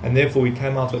coin, and therefore we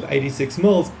came out with 86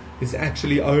 mils, is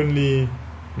actually only,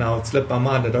 now it slipped my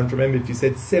mind, I don't remember if you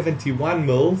said 71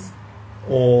 mils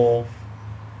or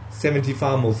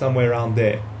 75 mils, somewhere around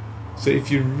there. So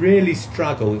if you really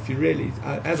struggle,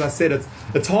 as I said,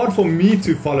 it's hard for me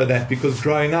to follow that, because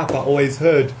growing up I always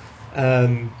heard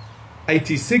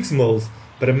 86 mils,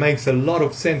 but it makes a lot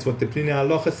of sense what the Pninei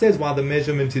Halacha says, while the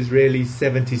measurement is really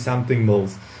 70 something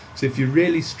mils. So if you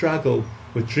really struggle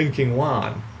with drinking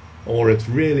wine, or it's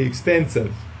really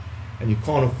expensive and you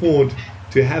can't afford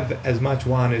to have as much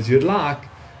wine as you'd like,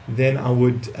 then I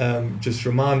would just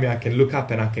remind me, I can look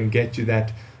up and I can get you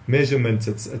that measurement.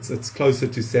 It's closer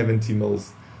to 70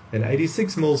 mils than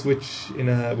 86 mils, which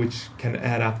can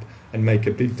add up and make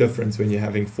a big difference when you're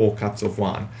having 4 cups of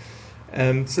wine.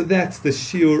 So that's the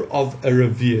shiur of a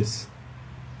reviis.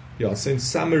 Yeah, so in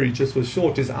summary, just was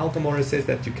short, is Altamora says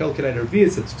that you calculate a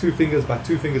reviis, it's 2 fingers by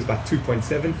 2 fingers by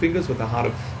 2.7 fingers with the height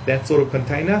of that sort of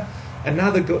container. And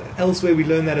now elsewhere we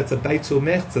learn that it's a Beit or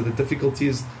Mech, so the difficulty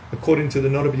is, according to the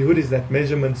Noda B'Yehud, is that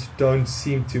measurements don't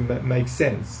seem to make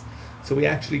sense. So we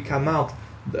actually come out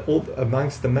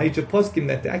amongst the major poskim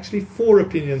that there are actually 4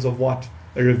 opinions of what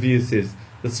a reviis is.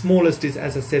 The smallest is,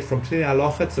 as I said, from Pliny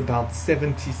Halacha, it's about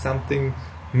 70 something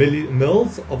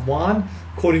mils of wine,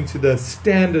 according to the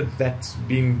standard that's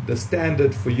been the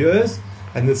standard for years.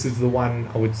 And this is the one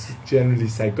I would generally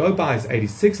say go by, is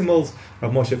 86 mils.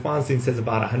 Rav Moshe Feinstein says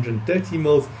about 130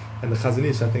 mils, and the Chazon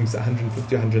Ish I think is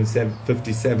 150,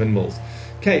 157 mils.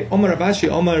 Okay, Omar Ravashi,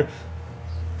 Omar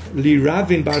Li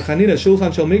Ravin Bar Chanina,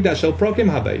 Shulchan Shel Migdash Shel Prokim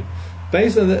Habei.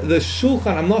 Based on the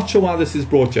Shulchan, I'm not sure why this is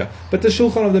brought here, but the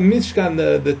Shulchan of the Mishkan,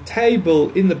 the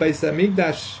table in the Beis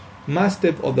HaMikdash must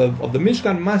have, of the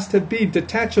Mishkan must have been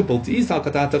detachable. If you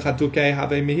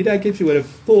would have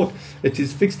thought it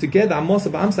is fixed together, you're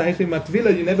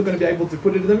never going to be able to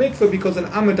put it in the mikveh because an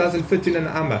amma doesn't fit in an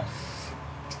amma.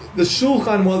 The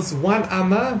Shulchan was 1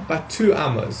 amma but 2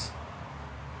 ammas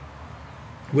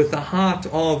with the height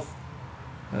of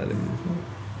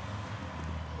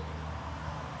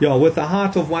with the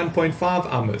height of 1.5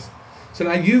 ammas. So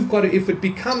now you've got to, if it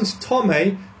becomes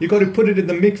tomei, you've got to put it in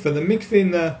the mikveh. The mikveh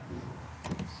in the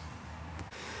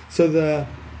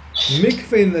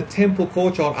mikveh in the temple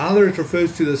courtyard, either it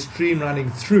refers to the stream running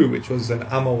through, which was an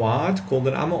amma wide, called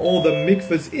an amma, or the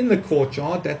mikvehs in the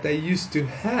courtyard that they used to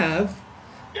have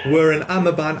were an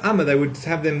amma by an amma. They would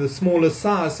have them the smaller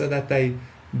size so that they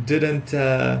didn't.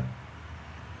 They'd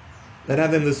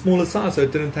have them the smaller size so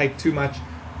it didn't take too much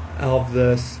of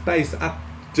the space up.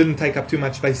 Didn't take up too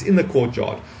much space in the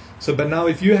courtyard. So, but now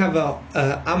if you have a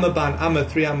amma by an amma,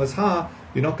 3 ammas high,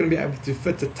 you're not going to be able to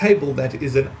fit a table that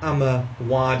is an amma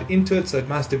wide into it. So it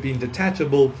must have been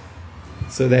detachable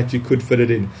so that you could fit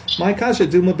it in. My kasha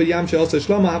dilma b'yam she'osa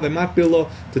shloma have a matbilo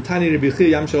to tani rebichi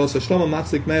yam she'osa shloma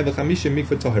matzik 150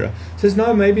 mikveh tohira. Says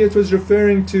no, maybe it was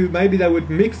referring to, maybe they would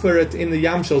mikveh it in the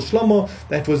yam shel shlomo.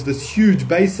 That was this huge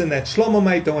basin that Shlomo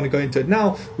made. Don't want to go into it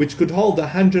now, which could hold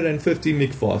 150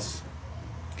 mikvahs.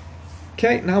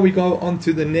 Okay, now we go on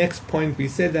to the next point. We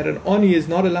said that an oni is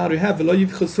not allowed to have v'lo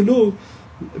yivchesu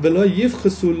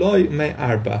lo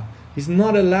me'arba. He's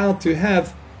not allowed to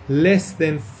have less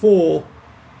than 4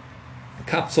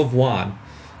 cups of wine.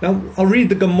 Now I'll read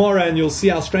the Gemara and you'll see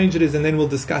how strange it is, and then we'll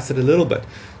discuss it a little bit.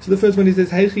 So the first one, he says,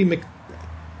 Heichi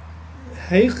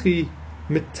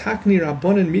mitakni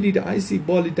rabbanan midi da'isi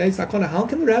boli deis akona. How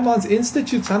can the rabbis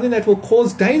institute something that will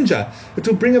cause danger? It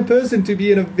will bring a person to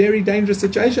be in a very dangerous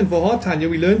situation. For Hatanya,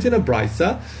 we learned in a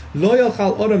brisa, lo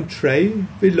yachal odam trei,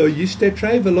 v'lo yishte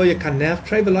trei, v'lo yakanech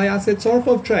trei, v'lo yaset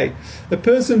tzorchov trei. A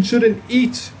person shouldn't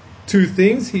eat 2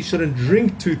 things. He shouldn't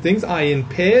drink 2 things, i.e. in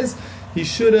pairs. He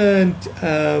shouldn't,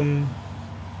 I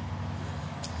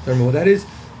don't know what that is,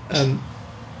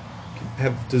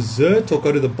 have dessert or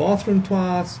go to the bathroom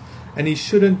twice, and he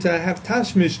shouldn't have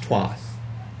tashmish twice.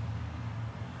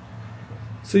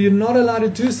 So you're not allowed to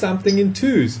do something in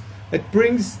 2s. It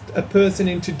brings a person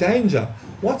into danger.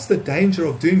 What's the danger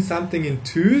of doing something in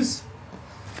 2s?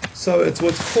 So it's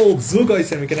what's called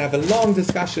Zugos, and we can have a long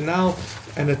discussion now,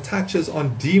 and it touches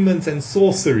on demons and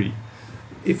sorcery.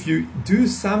 If you do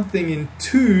something in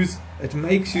 2s, it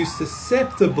makes you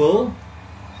susceptible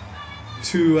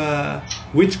to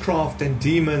witchcraft and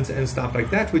demons and stuff like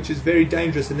that, which is very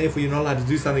dangerous, and therefore you're not allowed to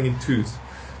do something in 2s.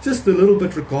 Just a little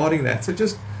bit regarding that. So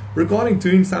just regarding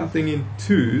doing something in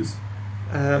 2s,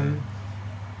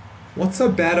 what's so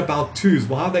bad about 2s?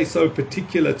 Why are they so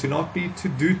particular to not be to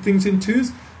do things in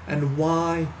 2s? And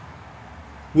why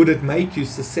would it make you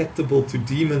susceptible to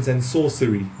demons and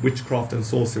sorcery, witchcraft and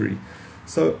sorcery?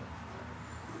 So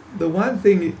the one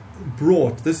thing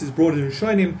this is brought in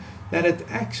Rishonim, that it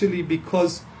actually,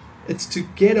 because it's to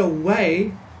get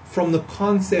away from the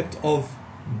concept of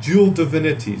dual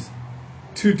divinities,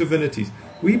 2 divinities.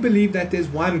 We believe that there's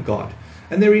one God,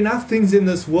 and there are enough things in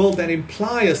this world that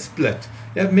imply a split.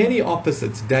 You have many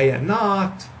opposites, day and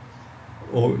night,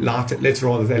 or light, let's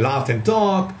rather say light and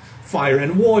dark, fire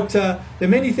and water. There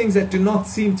are many things that do not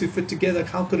seem to fit together.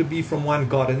 How could it be from one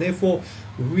God? And therefore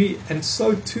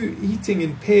so too, eating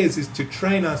in pairs is to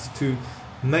train us, to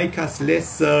make us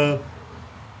less, to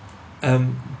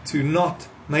not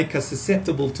make us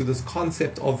susceptible to this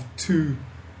concept of 2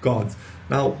 gods.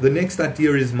 Now, the next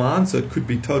idea is mine, so it could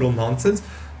be total nonsense,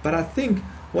 but I think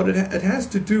what it has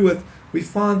to do with, we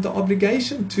find the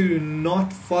obligation to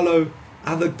not follow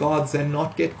other gods and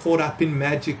not get caught up in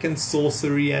magic and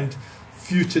sorcery and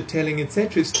future telling,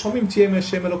 etc.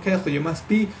 You must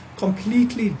be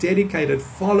completely dedicated.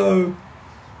 Follow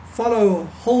follow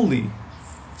wholly,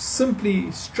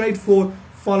 simply, straightforward,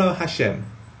 follow Hashem.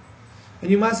 And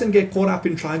you mustn't get caught up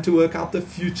in trying to work out the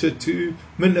future to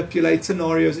manipulate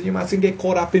scenarios, and you mustn't get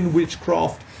caught up in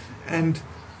witchcraft and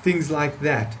things like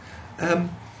that.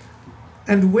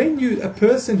 And when a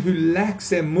person who lacks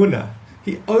emunah,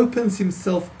 he opens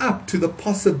himself up to the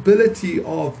possibility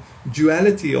of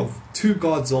duality, of two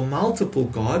gods or multiple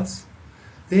gods,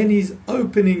 then he's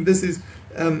opening. This is,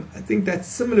 I think that's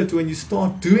similar to when you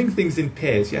start doing things in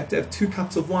pairs. You have to have 2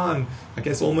 cups of wine. I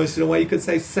guess almost in a way you could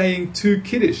say saying 2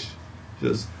 kiddush,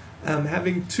 just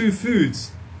having 2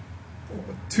 foods,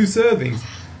 2 servings,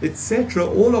 etc.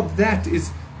 All of that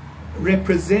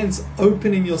represents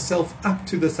opening yourself up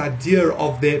to this idea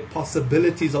of their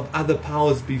possibilities of other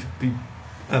powers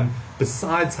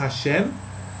besides Hashem,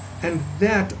 and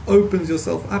that opens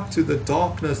yourself up to the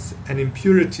darkness and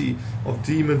impurity of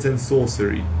demons and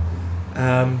sorcery.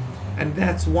 And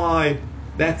that's why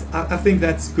I think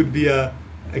that could be at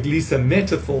least a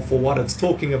metaphor for what it's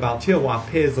talking about here, why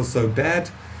pairs are so bad.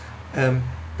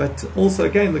 But also,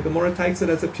 again, the Gemara takes it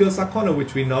as a pure sakana,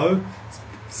 which we know.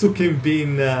 Psukim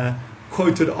being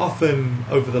quoted often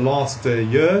over the last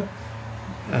year.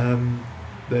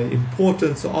 The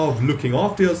importance of looking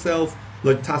after yourself.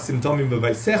 You're not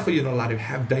allowed to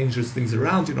have dangerous things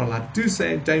around. You're not allowed to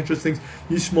do dangerous things.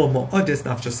 You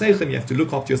have to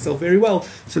look after yourself very well.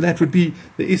 So that would be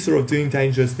the issur of doing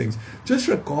dangerous things. Just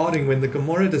regarding when the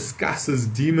Gemara discusses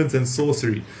demons and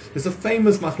sorcery, there's a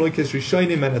famous machlokes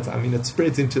rishonim, and it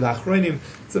spreads into the achronim.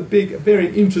 It's a big,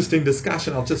 very interesting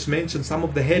discussion. I'll just mention some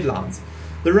of the headlines.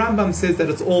 The Rambam says that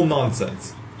it's all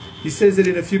nonsense. He says it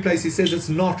in a few places. He says it's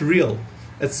not real.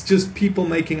 It's just people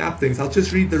making up things. I'll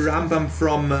just read the Rambam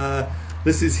from,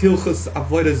 this is Hilchos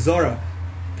Avodah Zarah,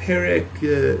 Perek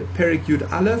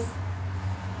Yud Aleph,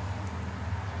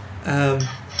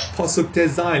 Pasuk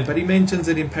Tezayin, but he mentions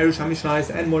it in Perush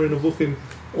HaMishnayos and Moreh Nevuchim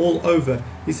all over.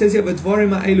 He says here,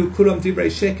 V'dvarim ha'elu kulam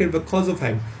divrei sheker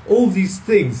v'kozovheim. All these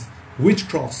things,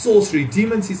 witchcraft, sorcery,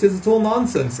 demons, he says it's all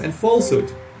nonsense and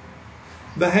falsehood.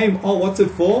 V'heim, what's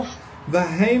it for? And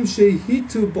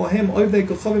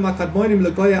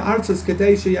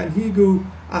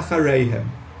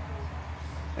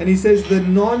he says the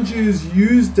non-Jews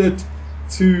used it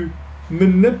to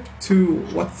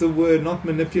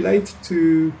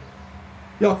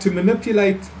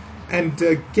manipulate and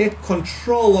get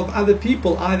control of other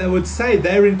people. Either would say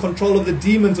they're in control of the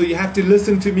demons, or you have to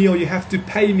listen to me, or you have to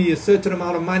pay me a certain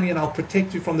amount of money and I'll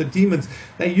protect you from the demons.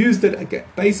 They used it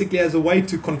basically as a way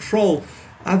to control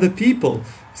other people.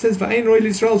 It says, and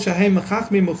it's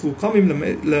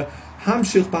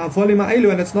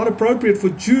not appropriate for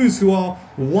Jews who are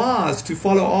wise to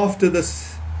follow after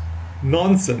this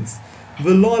nonsense.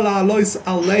 And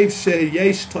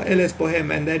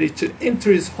that it should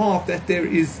enter his heart that there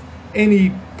is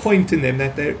any point in them,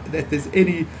 that there's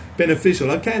any beneficial.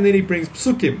 Okay, and then he brings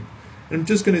psukim. And I'm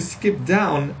just going to skip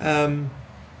down.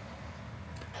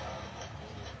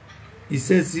 He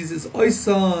says,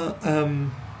 Oisa,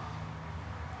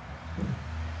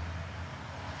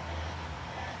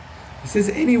 he says,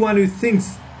 anyone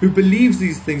who believes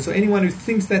these things, or anyone who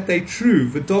thinks that they're true,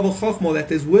 that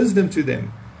there's wisdom to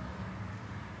them.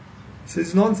 He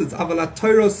says, nonsense.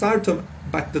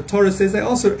 But the Torah says they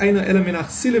also,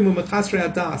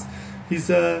 he's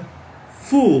a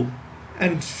fool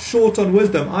and short on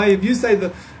wisdom. If you say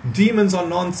that demons are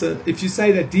nonsense, if you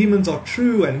say that demons are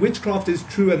true and witchcraft is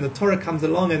true, and the Torah comes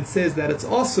along and says that it's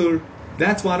asur,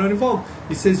 that's why I don't involve.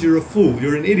 He says you're a fool,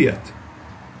 you're an idiot.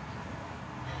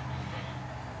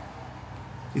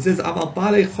 He says,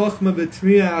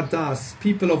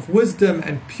 people of wisdom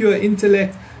and pure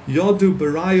intellect, Yadu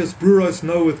Barayos Bruros,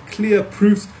 know with clear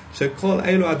proofs, Shekol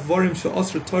Elo Advorim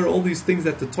She'osra Torah, all these things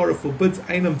that the Torah forbids,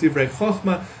 Einam Divrei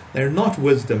Chochma, they're not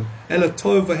wisdom. Ela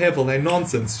Tov Hevel, they're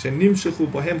nonsense. Shenimshechu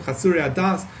Bohem Chasuri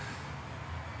Adas,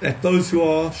 that those who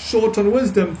are short on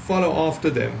wisdom follow after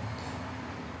them,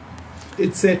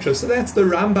 etc. So that's the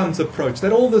Rambam's approach,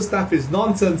 that all this stuff is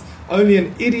nonsense. Only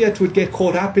an idiot would get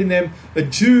caught up in them. A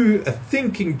Jew, a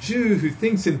thinking Jew who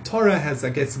thinks in Torah, has, I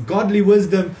guess, godly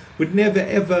wisdom, would never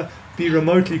ever be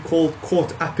remotely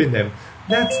caught up in them.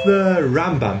 That's the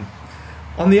Rambam.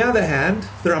 On the other hand,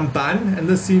 the Ramban, and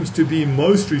this seems to be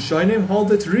most Rishonim,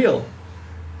 hold it real.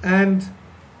 And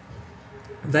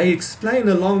they explain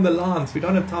along the lines, we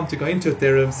don't have time to go into it,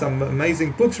 there are some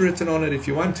amazing books written on it. If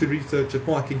you want to research it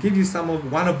more, I can give you some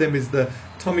of. One of them is the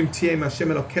Tomim Tiem Hashem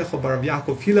Elokecho Barav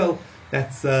Yaakov Hillel.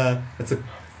 That's a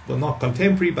well, not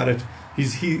contemporary, but he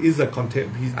is a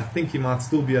contemporary. I think he might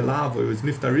still be alive, or he was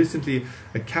niftar recently,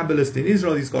 a Kabbalist in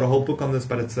Israel. He's got a whole book on this,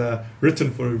 but it's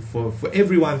written for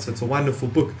everyone, so it's a wonderful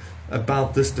book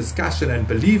about this discussion and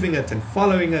believing it and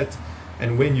following it,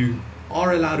 and when you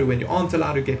are allowed to, when you aren't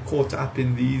allowed to get caught up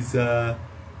in these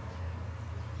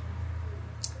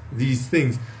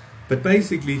things. But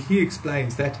basically he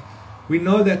explains that we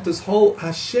know that this whole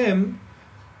Hashem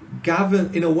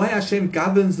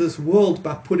governs this world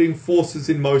by putting forces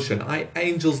in motion.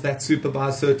 Angels that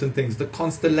supervise certain things, the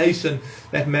constellation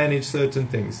that manage certain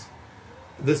things,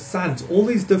 the suns, all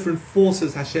these different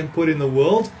forces Hashem put in the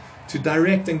world to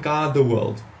direct and guide the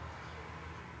world.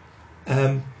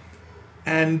 And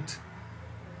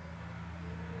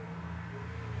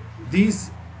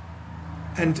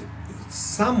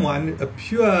someone, a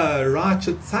pure,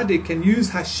 righteous tzaddik, can use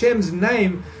Hashem's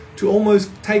name to almost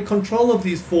take control of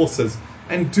these forces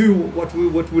and do what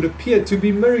would appear to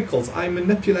be miracles. I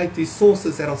manipulate these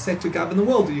sources that are set to govern the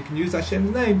world. You can use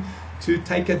Hashem's name to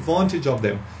take advantage of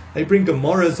them. They bring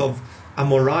Gemaras of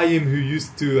Amoraim who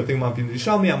used to, I think it might be in the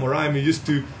Yerushalmi, Amoraim who used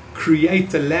to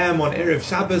create a lamb on Erev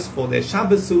Shabbos for their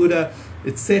Shabbos Suda,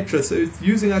 etc. So it's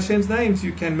using Hashem's names,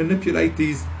 you can manipulate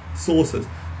these sources.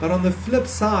 But on the flip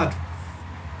side,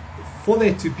 for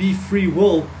there to be free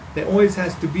will, there always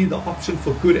has to be the option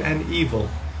for good and evil.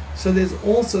 So there's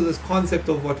also this concept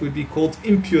of what would be called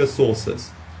impure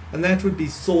sources, and that would be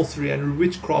sorcery and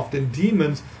witchcraft, and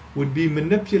demons would be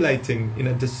manipulating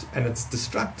and it's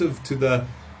destructive to the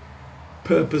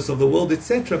purpose of the world,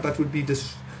 etc., but would be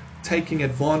taking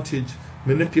advantage,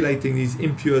 manipulating these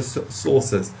impure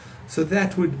sources. So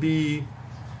that would be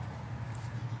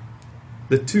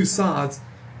the two sides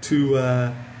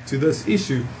to this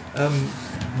issue.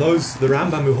 The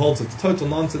Rambam who holds it's total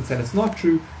nonsense and it's not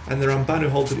true, and the Ramban who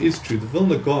holds it is true. The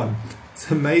Vilna Gaon, it's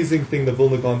an amazing thing the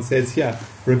Vilna Gaon says here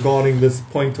regarding this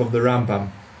point of the Rambam.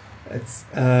 It's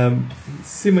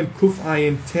Simon Kuf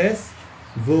Ayin Tes,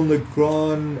 Vilna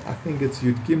Gaon, I think it's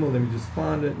Yud Gimel, let me just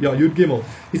find it. Yeah, Yud Gimel.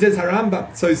 He says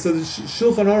Harambam, so the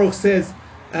Shulchan Aruch says,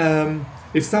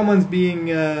 if someone's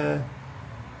being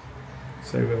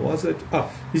where was it?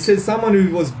 He says someone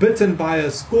who was bitten by a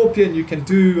scorpion, you can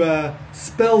do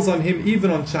spells on him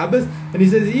even on Shabbos. And he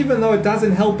says even though it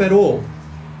doesn't help at all,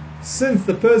 since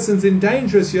the person's in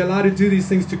dangerous, you're allowed to do these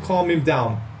things to calm him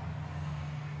down.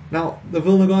 Now the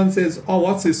Vilna Gaon says,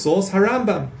 what's his source?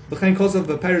 Harambam, L'chein kosav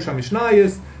v'perish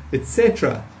hamishnayos,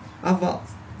 etc.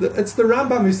 It's the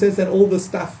Rambam who says that all the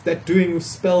stuff, that doing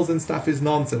spells and stuff is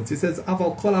nonsense. He says,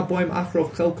 Aval kol haboim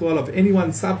achrov chelko of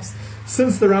anyone subs.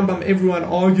 Since the Rambam, everyone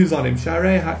argues on him.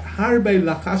 Sharei harbe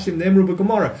lachashim nemru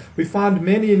b'Gemara. We find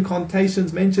many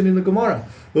incantations mentioned in the Gemara.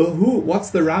 What's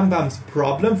the Rambam's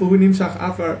problem? For who nimshach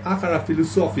achara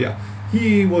philosophia.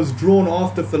 He was drawn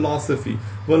after philosophy.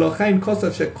 V'lochein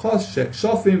kosav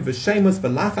shekshofim v'shemus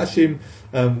v'lachashim,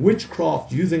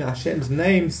 witchcraft, using Hashem's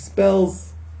name,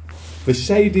 spells,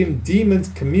 v'shadim, demons,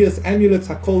 kamias, amulets,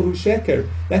 hakol hu sheker.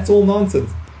 That's all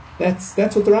nonsense. That's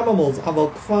what the Rambam holds.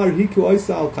 Aval kfar hiku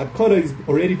oisa al kadkora, he's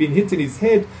already been hit in his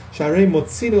head. Sharei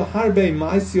motzinu harbe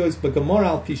ma'asios b'Gemara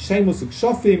al pi shemus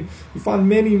ukshofim. You find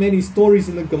many stories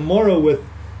in the Gemara with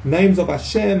names of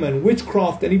Hashem and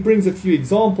witchcraft, and he brings a few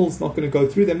examples. Not going to go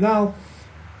through them now.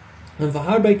 And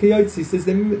v'harbe kayotzi, he says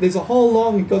there's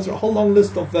he goes through a whole long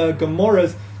list of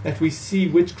Gemaras that we see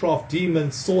witchcraft,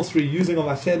 demons, sorcery, using of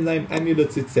Hashem's name,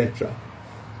 amulets, etc.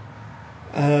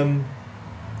 It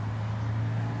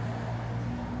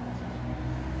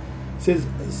says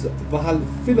v'hal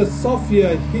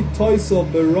philosophia hitoiso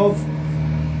berov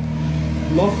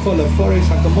lochol afarish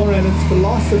haGemara, and it's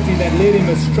philosophy that led him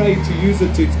astray to use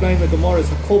it to explain the Gemara.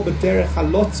 Hakol b'derech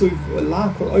halotzu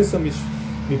lakol oisa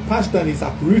mipashtan, he's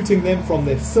uprooting them from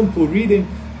their simple reading.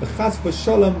 V'chas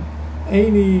v'shalom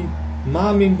eini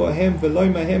ma'amin bohem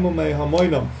v'loy mahemu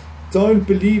me'hamoinam. Don't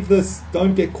believe this,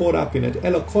 don't get caught up in it.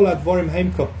 Ela kol advarim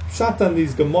heimka pshatan,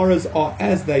 these Gemaras are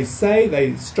as they say,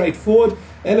 they straightforward.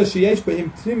 Ela sheyesh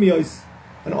b'him trimiyos,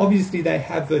 and obviously they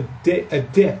have a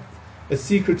depth, a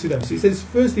secret to them. So he says,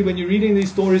 firstly, when you're reading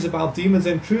these stories about demons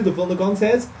and true, the Vilna Gaon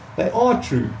says they are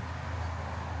true.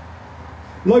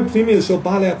 Lo pnimiyos shel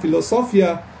balei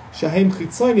philosophia shahem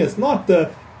chitzonius, not the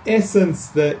essence,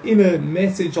 the inner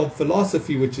message of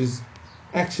philosophy, which is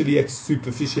actually a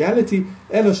superficiality.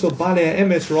 Elo shel balei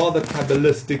emes, rather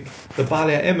kabbalistic, the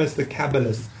balei emes, the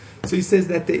Kabbalist. So he says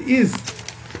that there is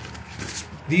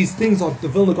these things are, the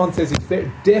Vilna Gaon says it's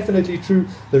definitely true.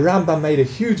 The Rambam made a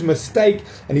huge mistake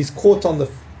and he's caught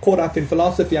up in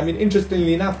philosophy. I mean,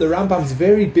 interestingly enough, the Rambam's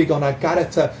very big on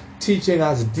Agarata, teaching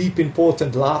us deep,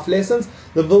 important life lessons.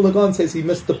 The Vilna Gaon says he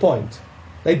missed the point.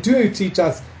 They do teach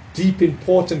us deep,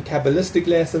 important Kabbalistic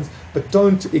lessons, but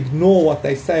don't ignore what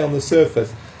they say on the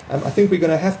surface. I think we're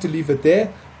going to have to leave it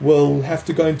there. We'll have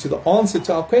to go into the answer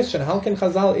to our question. How can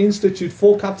Chazal institute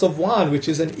 4 cups of wine, which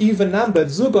is an even number,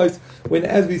 Zugos, when,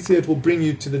 as we see, it will bring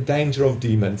you to the danger of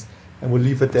demons? And we'll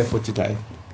leave it there for today.